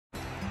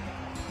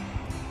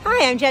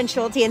Hi, I'm Jen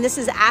Scholte, and this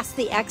is Ask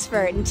the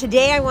Expert. And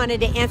today I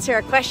wanted to answer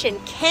a question: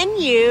 can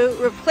you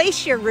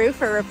replace your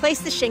roof or replace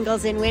the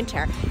shingles in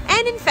winter?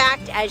 And in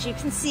fact, as you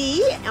can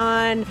see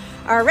on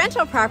our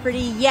rental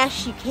property,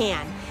 yes, you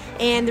can.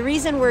 And the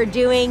reason we're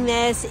doing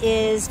this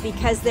is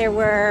because there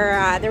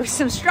were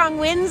some strong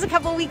winds a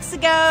couple weeks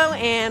ago,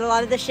 and a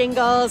lot of the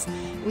shingles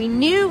we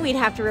knew we'd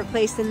have to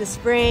replace in the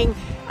spring.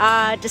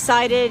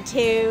 Decided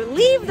to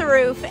leave the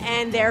roof,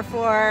 and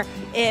therefore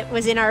it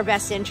was in our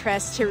best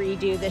interest to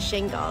redo the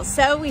shingles.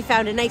 So we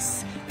found a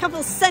nice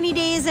couple sunny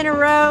days in a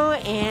row,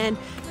 and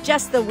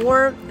just the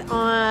warmth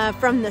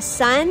from the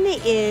sun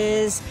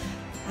is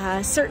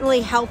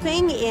certainly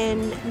helping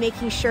in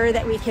making sure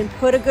that we can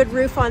put a good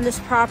roof on this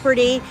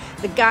property.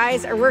 The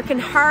guys are working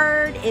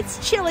hard.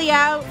 It's chilly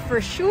out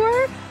for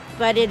sure,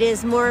 but it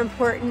is more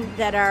important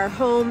that our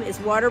home is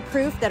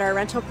waterproof, that our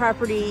rental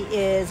property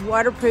is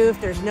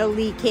waterproof, there's no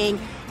leaking,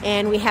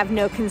 and we have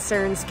no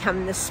concerns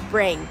come the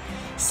spring.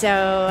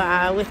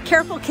 So with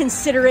careful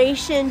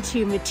consideration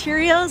to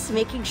materials,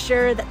 making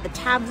sure that the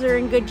tabs are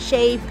in good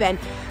shape, and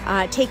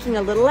taking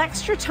a little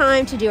extra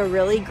time to do a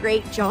really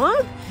great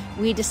job,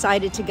 we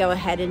decided to go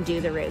ahead and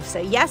do the roof. So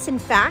yes, in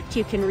fact,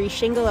 you can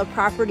reshingle a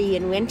property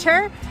in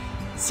winter.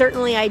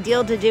 Certainly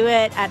ideal to do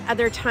it at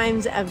other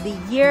times of the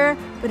year,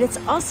 but it's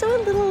also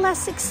a little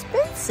less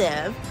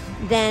expensive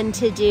than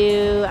to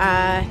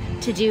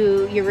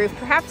do your roof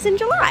perhaps in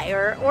July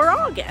or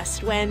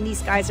August, when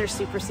these guys are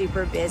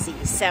super busy.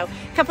 So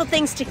a couple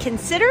things to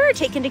consider,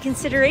 take into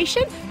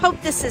consideration.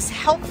 Hope this is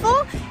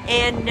helpful,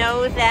 and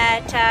know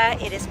that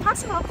it is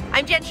possible.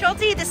 I'm Jen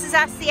Scholte, this is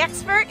Ask the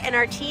Expert, and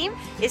our team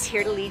is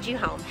here to lead you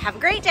home. Have a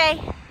great day.